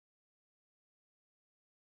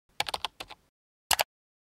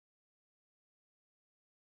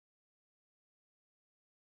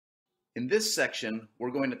In this section,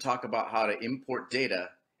 we're going to talk about how to import data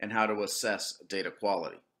and how to assess data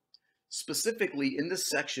quality. Specifically, in this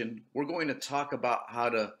section, we're going to talk about how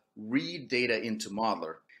to read data into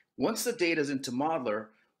Modeler. Once the data is into Modeler,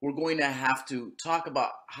 we're going to have to talk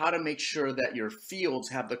about how to make sure that your fields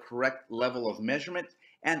have the correct level of measurement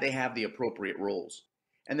and they have the appropriate roles.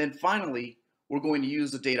 And then finally, we're going to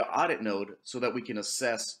use the data audit node so that we can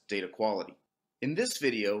assess data quality. In this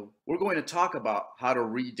video, we're going to talk about how to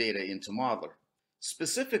read data into Modeler.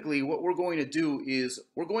 Specifically, what we're going to do is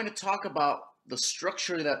we're going to talk about the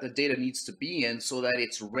structure that the data needs to be in so that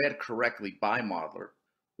it's read correctly by Modeler.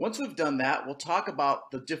 Once we've done that, we'll talk about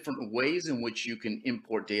the different ways in which you can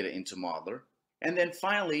import data into Modeler. And then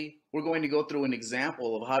finally, we're going to go through an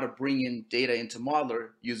example of how to bring in data into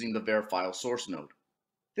Modeler using the verifile source node.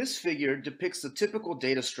 This figure depicts the typical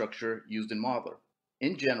data structure used in Modeler.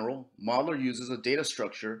 In general, Modeler uses a data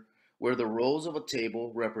structure where the rows of a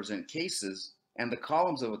table represent cases and the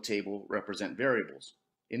columns of a table represent variables.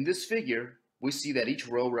 In this figure, we see that each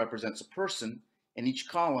row represents a person and each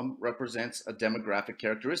column represents a demographic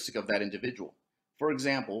characteristic of that individual. For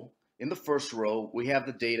example, in the first row, we have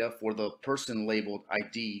the data for the person labeled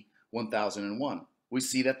ID 1001. We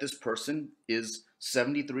see that this person is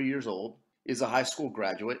 73 years old, is a high school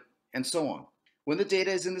graduate, and so on. When the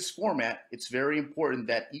data is in this format, it's very important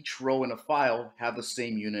that each row in a file have the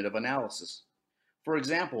same unit of analysis. For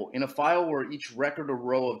example, in a file where each record or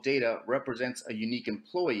row of data represents a unique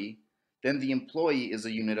employee, then the employee is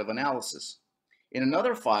a unit of analysis. In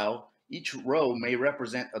another file, each row may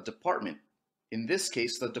represent a department. In this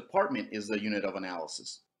case, the department is the unit of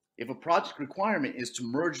analysis. If a project requirement is to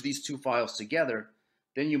merge these two files together,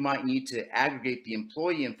 then you might need to aggregate the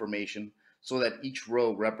employee information so that each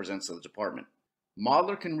row represents the department.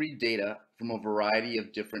 Modeler can read data from a variety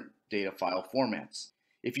of different data file formats.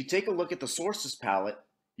 If you take a look at the sources palette,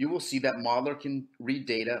 you will see that Modeler can read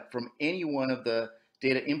data from any one of the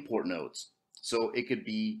data import nodes. So it could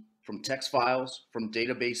be from text files, from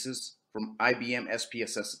databases, from IBM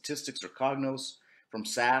SPSS statistics or Cognos, from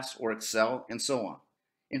SAS or Excel, and so on.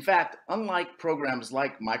 In fact, unlike programs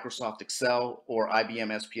like Microsoft Excel or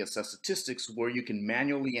IBM SPSS statistics where you can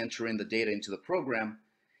manually enter in the data into the program,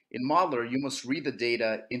 in Modeler, you must read the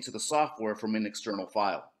data into the software from an external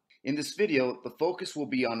file. In this video, the focus will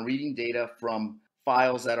be on reading data from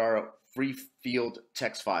files that are free field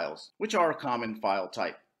text files, which are a common file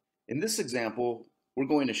type. In this example, we're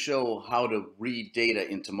going to show how to read data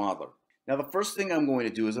into Modeler. Now, the first thing I'm going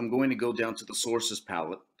to do is I'm going to go down to the sources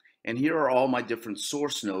palette, and here are all my different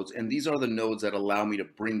source nodes, and these are the nodes that allow me to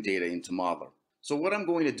bring data into Modeler. So what I'm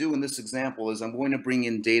going to do in this example is I'm going to bring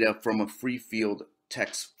in data from a free field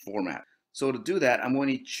text format. So to do that, I'm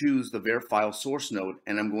going to choose the verifile source node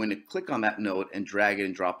and I'm going to click on that node and drag it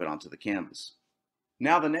and drop it onto the canvas.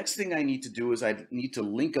 Now the next thing I need to do is I need to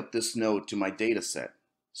link up this node to my data set.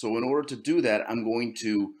 So in order to do that, I'm going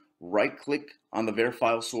to right click on the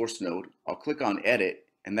verifile source node. I'll click on edit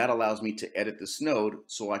and that allows me to edit this node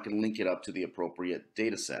so I can link it up to the appropriate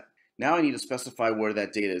data set. Now I need to specify where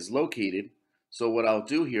that data is located. So what I'll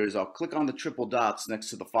do here is I'll click on the triple dots next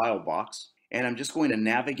to the file box. And I'm just going to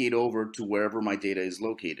navigate over to wherever my data is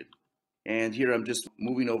located. And here I'm just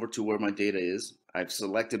moving over to where my data is. I've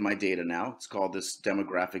selected my data now. It's called this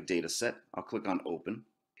demographic data set. I'll click on open.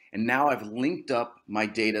 And now I've linked up my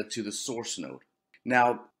data to the source node.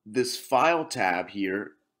 Now this file tab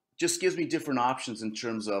here just gives me different options in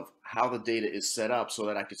terms of how the data is set up so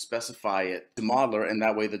that I could specify it to Modeler and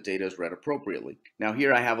that way the data is read appropriately. Now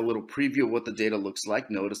here I have a little preview of what the data looks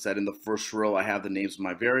like. Notice that in the first row I have the names of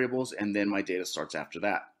my variables and then my data starts after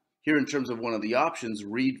that. Here in terms of one of the options,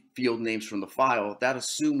 read field names from the file, that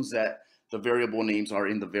assumes that the variable names are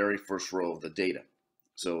in the very first row of the data.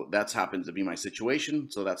 So that's happens to be my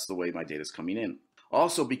situation, so that's the way my data is coming in.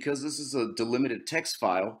 Also, because this is a delimited text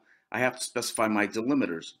file, I have to specify my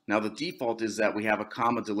delimiters. Now the default is that we have a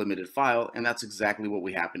comma delimited file, and that's exactly what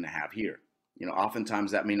we happen to have here.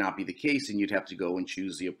 Oftentimes that may not be the case, and you'd have to go and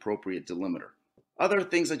choose the appropriate delimiter. Other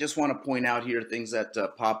things I just want to point out here, things that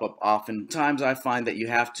pop up oftentimes, I find that you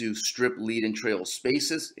have to strip lead and trail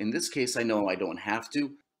spaces. In this case, I know I don't have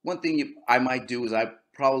to. One thing I might do is I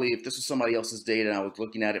probably, if this was somebody else's data and I was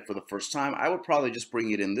looking at it for the first time, I would probably just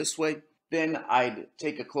bring it in this way. Then I'd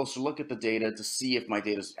take a closer look at the data to see if my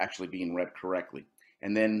data is actually being read correctly.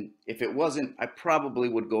 And then if it wasn't, I probably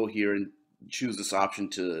would go here and choose this option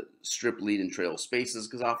to strip lead and trail spaces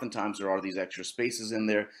because oftentimes there are these extra spaces in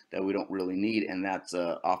there that we don't really need, and that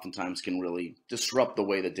oftentimes can really disrupt the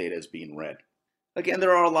way the data is being read. Again,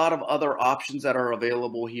 there are a lot of other options that are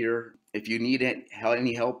available here. If you need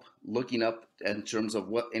any help looking up in terms of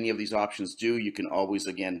what any of these options do, you can always,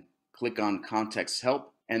 again, click on context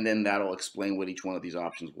help, and then that'll explain what each one of these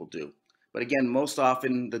options will do. But again, most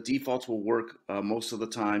often the defaults will work most of the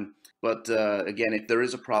time. But again, if there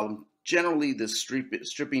is a problem, generally the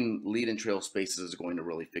stripping lead and trail spaces is going to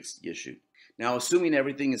really fix the issue. Now, assuming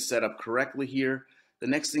everything is set up correctly here, the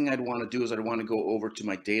next thing I'd want to do is I'd want to go over to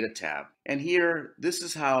my data tab. And here, this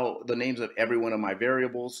is how the names of every one of my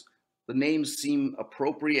variables, the names seem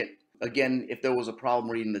appropriate. Again, if there was a problem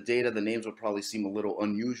reading the data, the names would probably seem a little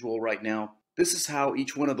unusual right now. This is how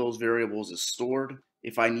each one of those variables is stored.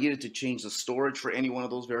 If I needed to change the storage for any one of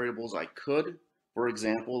those variables, I could. For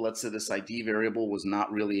example, let's say this ID variable was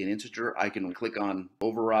not really an integer. I can click on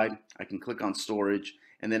override, I can click on storage,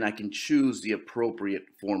 and then I can choose the appropriate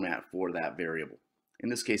format for that variable. In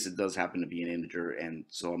this case, it does happen to be an integer, and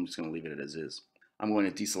so I'm just going to leave it as is. I'm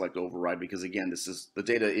going to deselect override because, again, the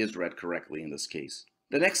data is read correctly in this case.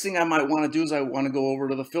 The next thing I might want to do is I want to go over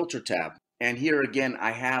to the filter tab. And here again,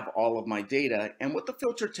 I have all of my data. And what the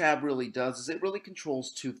filter tab really does is it really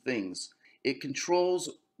controls two things. It controls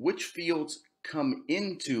which fields come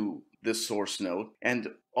into this source node, and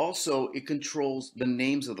also it controls the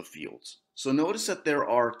names of the fields. So notice that there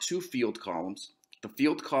are two field columns. The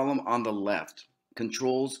field column on the left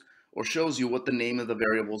controls or shows you what the name of the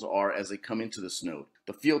variables are as they come into this node.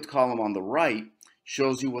 The field column on the right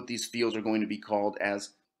shows you what these fields are going to be called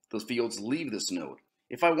as the fields leave this node.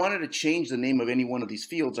 If I wanted to change the name of any one of these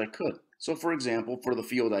fields, I could. So for example, for the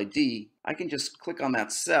field ID, I can just click on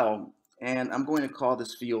that cell and I'm going to call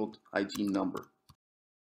this field ID number.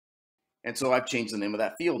 And so I've changed the name of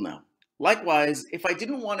that field now. Likewise, if I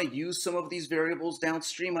didn't want to use some of these variables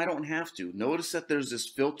downstream, I don't have to. Notice that there's this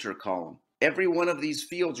filter column. Every one of these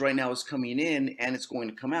fields right now is coming in and it's going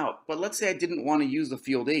to come out. But let's say I didn't want to use the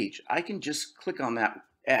field age. I can just click on that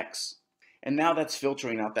X, and now that's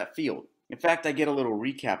filtering out that field. In fact, I get a little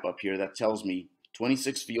recap up here that tells me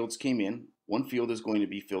 26 fields came in, one field is going to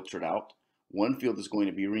be filtered out, one field is going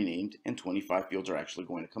to be renamed, and 25 fields are actually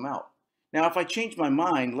going to come out. Now, if I change my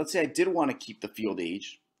mind, let's say I did want to keep the field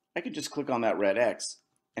age, I could just click on that red X,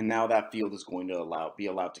 and now that field is going to be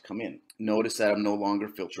allowed to come in. Notice that I'm no longer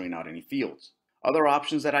filtering out any fields. Other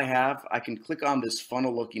options that I have, I can click on this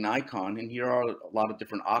funnel looking icon, and here are a lot of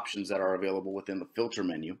different options that are available within the filter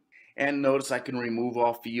menu. And notice I can remove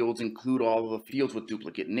all fields, include all of the fields with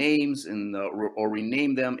duplicate names, or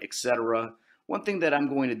rename them, etc. One thing that I'm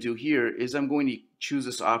going to do here is I'm going to choose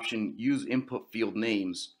this option, use input field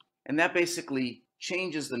names, and that basically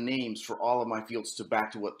changes the names for all of my fields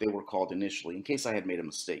back to what they were called initially, in case I had made a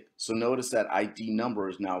mistake. So notice that ID number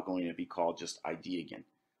is now going to be called just ID again.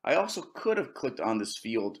 I also could have clicked on this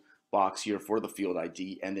field box here for the field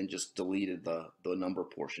ID and then just deleted the number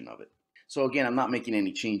portion of it. So again, I'm not making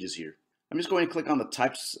any changes here. I'm just going to click on the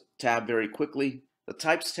Types tab very quickly. The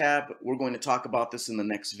Types tab, we're going to talk about this in the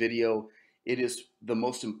next video. It is the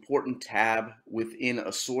most important tab within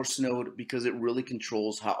a source node because it really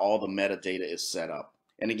controls how all the metadata is set up.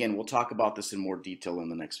 And again, we'll talk about this in more detail in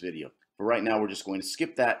the next video. But right now, we're just going to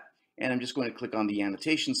skip that, and I'm just going to click on the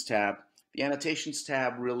Annotations tab. The Annotations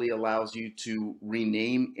tab really allows you to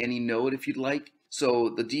rename any node if you'd like. So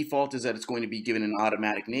the default is that it's going to be given an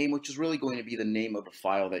automatic name, which is really going to be the name of the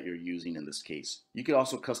file that you're using in this case. You could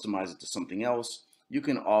also customize it to something else. You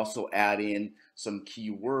can also add in some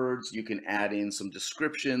keywords. You can add in some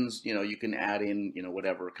descriptions. You can add in,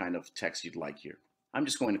 whatever kind of text you'd like here. I'm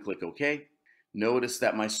just going to click OK. Notice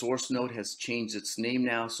that my source node has changed its name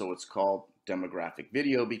now, so it's called demographic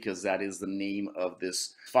video because that is the name of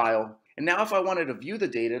this file. And now if I wanted to view the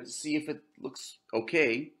data to see if it looks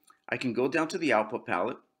okay, I can go down to the output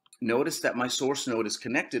palette. Notice that my source node is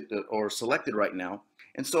connected or selected right now.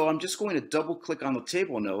 And so I'm just going to double click on the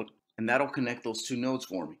table node, and that'll connect those two nodes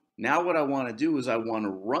for me. Now what I want to do is I want to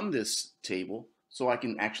run this table so I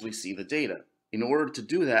can actually see the data. In order to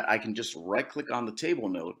do that, I can just right click on the table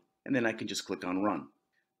node, and then I can just click on run.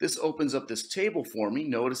 This opens up this table for me.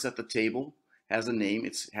 Notice that the table has a name.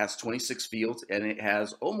 It has 26 fields and it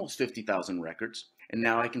has almost 50,000 records. And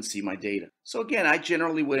now I can see my data. So again, I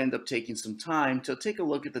generally would end up taking some time to take a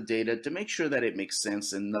look at the data to make sure that it makes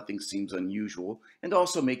sense and nothing seems unusual, and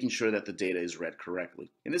also making sure that the data is read correctly.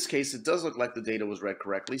 In this case, it does look like the data was read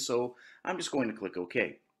correctly, so I'm just going to click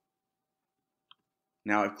OK.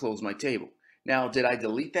 Now I've closed my table. Now, did I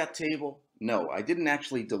delete that table? No, I didn't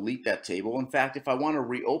actually delete that table. In fact, if I want to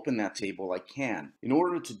reopen that table, I can. In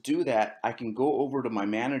order to do that, I can go over to my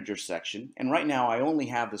manager section, and right now I only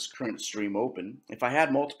have this current stream open. If I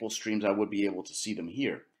had multiple streams, I would be able to see them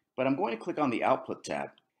here. But I'm going to click on the output tab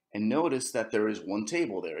and notice that there is one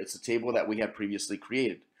table there. It's a table that we had previously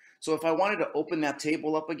created. So if I wanted to open that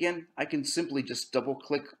table up again, I can simply just double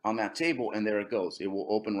click on that table and there it goes. It will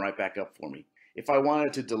open right back up for me. If I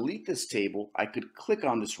wanted to delete this table, I could click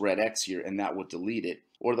on this red X here and that would delete it.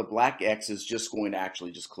 Or the black X is just going to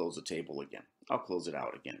actually just close the table again. I'll close it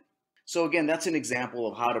out again. So again, that's an example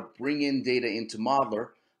of how to bring in data into Modeler,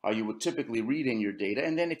 how you would typically read in your data.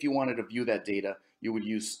 And then if you wanted to view that data, you would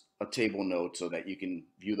use a table node so that you can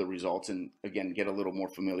view the results and again, get a little more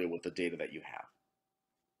familiar with the data that you have.